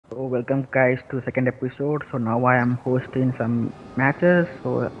welcome guys to second episode. So now I am hosting some matches.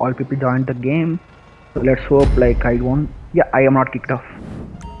 So all people joined the game. So let's hope like I won't. Yeah, I am not kicked off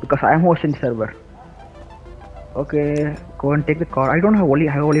because I am hosting server. Okay, go and take the car. I don't have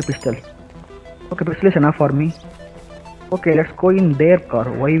I have only pistol. Okay, pistol is enough for me. Okay, let's go in their car.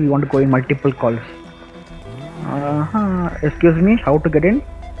 Why we want to go in multiple calls? Excuse me, how to get in?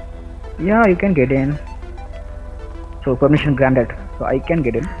 Yeah, you can get in. So permission granted. So I can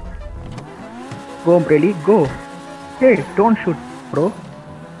get in. Go, really, go. Hey, don't shoot, bro.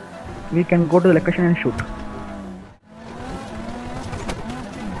 We can go to the location and shoot.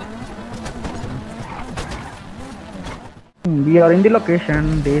 We are in the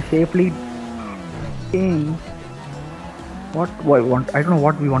location. They safely came. What I want? I don't know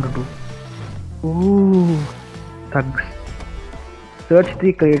what we want to do. Ooh, drugs. Search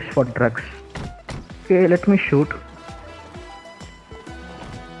the crates for drugs. Okay, let me shoot.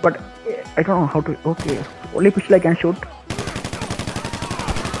 But I don't know how to. Okay, only pistol I can shoot.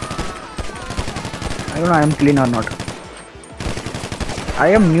 I don't know I am clean or not. I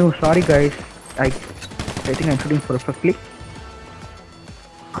am new. Sorry guys. I think I'm shooting perfectly.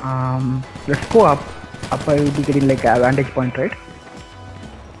 Let's go up. Up I will be getting like a vantage point, right?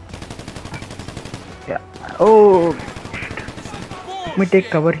 Yeah. Oh, let me take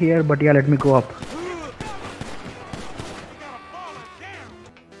cover here. But yeah, let me go up.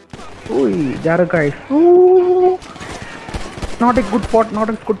 Ooh, there are guys. Ooh, not a good pot. Not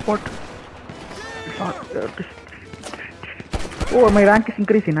a good pot. Not, oh, my rank is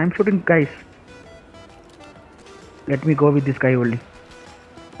increasing. I'm shooting guys. Let me go with this guy only.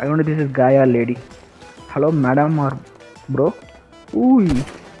 I don't know if this is guy or lady. Hello, madam or bro. Ooh,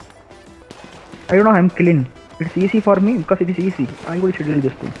 I don't know. I'm killing. It's easy for me because it is easy. I will schedule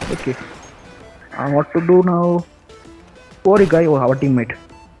this thing. Okay. What to do now? Poor guy or our teammate.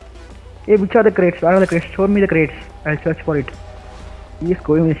 Hey, which are the crates? Where are the crates? Show me the crates. I'll search for it. He is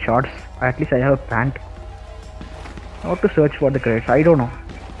going with shorts. At least I have a pant. How to search for the crates? I don't know.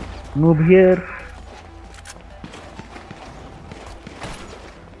 Noob here.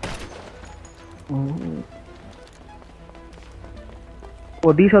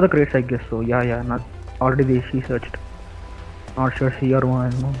 Oh, these are the crates, I guess. So yeah. Not already she searched. Not sure. See or one.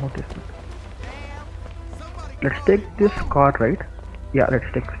 No, what is it? Let's take this car, right? Yeah, let's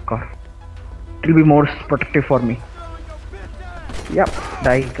take this car. It will be more protective for me. Yep,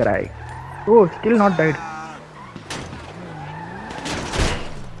 die, cry. Oh, still not died.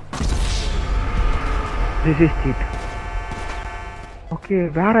 This is cheat. Okay,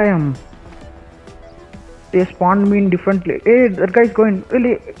 where I am? They spawned me in different place. Hey, that guy is going.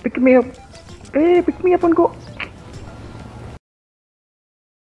 Really, pick me up. Hey, pick me up and go.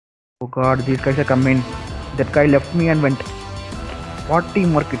 Oh god, these guys are coming. That guy left me and went. What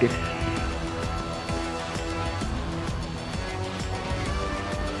teamwork it is.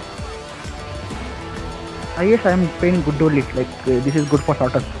 Yes, I am playing good only. Like this is good for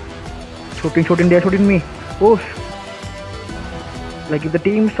starters. Shooting, they are shooting me. Oh, like if the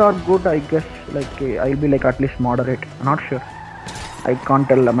teams are good, I guess like I'll be like at least moderate. I'm not sure. I can't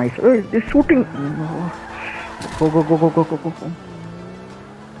tell myself. Hey, they're shooting. Go.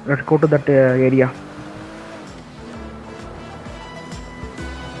 Let's go to that area.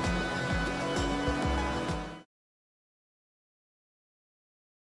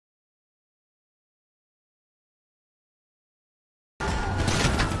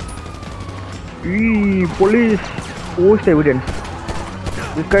 Police. Oh, it's evidence.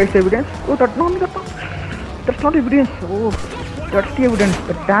 This guy is evidence. Oh, that's not evidence. Oh, that's the evidence.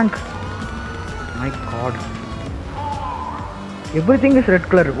 The tank. My god. Everything is red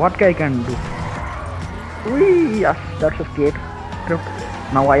color. What I can do? Yes, that's a skate.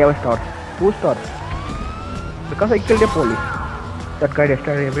 Now I have a star. 2 stars. Because I killed a police. That guy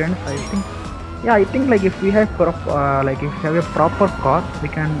destroyed evidence. I think. Yeah, I think like if we have if we have a proper car, we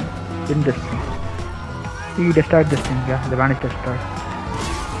can win this thing. He destroyed this thing. Yeah, the van is destroyed.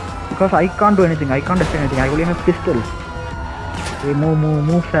 Because I can't do anything. I can't destroy anything. I only have pistol. Okay,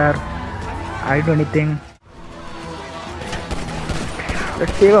 move, sir. I do anything.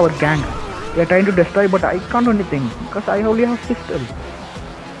 Let's save our gang. They are trying to destroy, but I can't do anything because I only have pistol.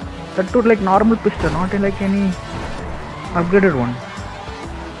 That too like normal pistol, not in like any upgraded one.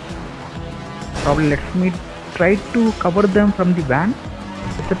 Probably let me try to cover them from the van.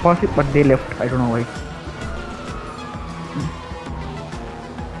 It's a possible, but they left. I don't know why.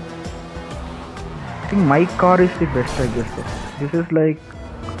 I think my car is the best, I guess. This is like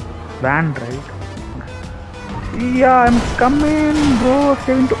van, right? Yeah, I'm coming, bro.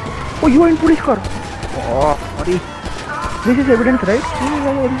 Oh, you are in police car. Oh, sorry. This is evidence, right?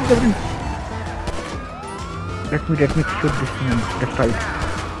 This is evidence. Let me shoot this thing and destroy it.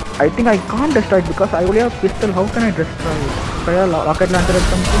 I think I can't destroy it because I only have a pistol. How can I destroy it? Try a rocket launcher or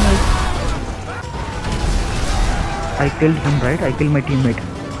something else. I killed him, right? I killed my teammate.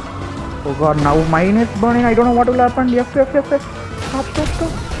 Oh god, now mine is burning. I don't know what will happen. F.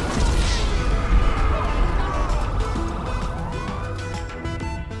 Stop.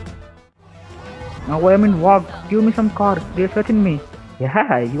 Now I am in walk. Give me some car. They're searching me.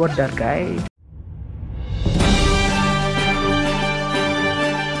 Yeah, you are that guy.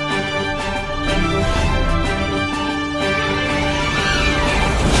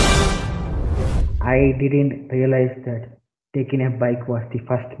 I didn't realize that taking a bike was the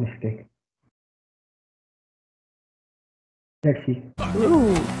first mistake. Let's see.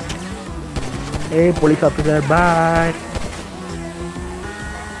 Ooh. Hey, police officer, bye.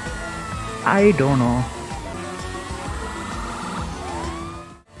 I don't know.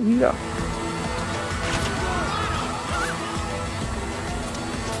 Yeah.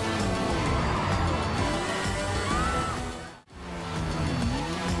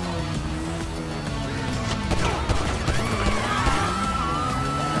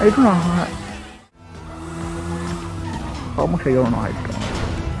 I don't know how much I don't know. I don't know.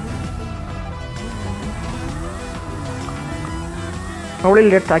 Probably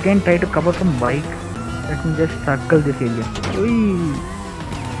let's again try to cover some bike. Let me just circle this area.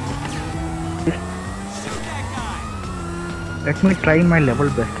 Let me try my level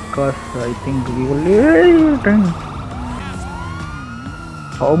best because I think we will.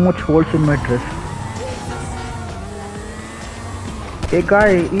 How much holes in my dress? Hey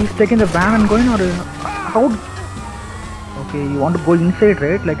guy, he's taking the van and going, or how? Okay, you want to go inside,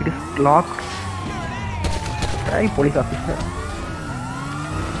 right? Like it is locked. Try, police officer.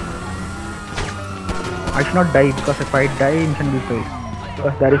 I should not die because if I die, mission will fail.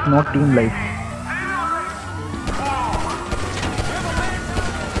 Because there is no team life.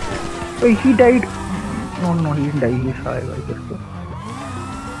 Oh, he died. No, he didn't die. He's alive, I guess so.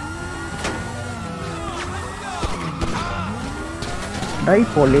 Die,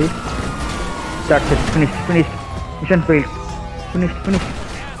 police. That's it. Finished. Mission failed. Finished.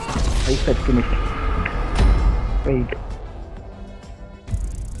 I said finished. Failed.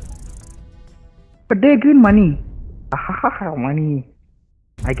 But they give money. Money.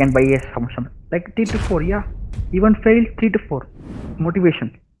 I can buy a some like 3 to 4. Yeah. Even failed 3 to 4.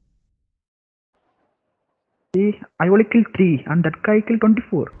 Motivation. See, I only killed 3 and that guy killed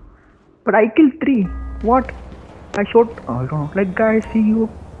 24. But I killed 3. What? I shot. I don't know. Like guys, see you.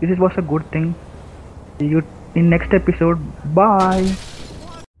 This was a good thing. See you in next episode. Bye.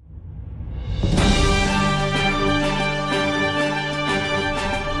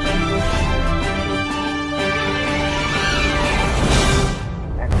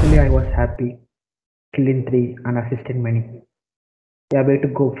 Actually, I was happy killing 3 and assisting many. Yeah, way to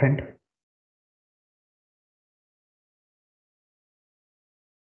go, friend.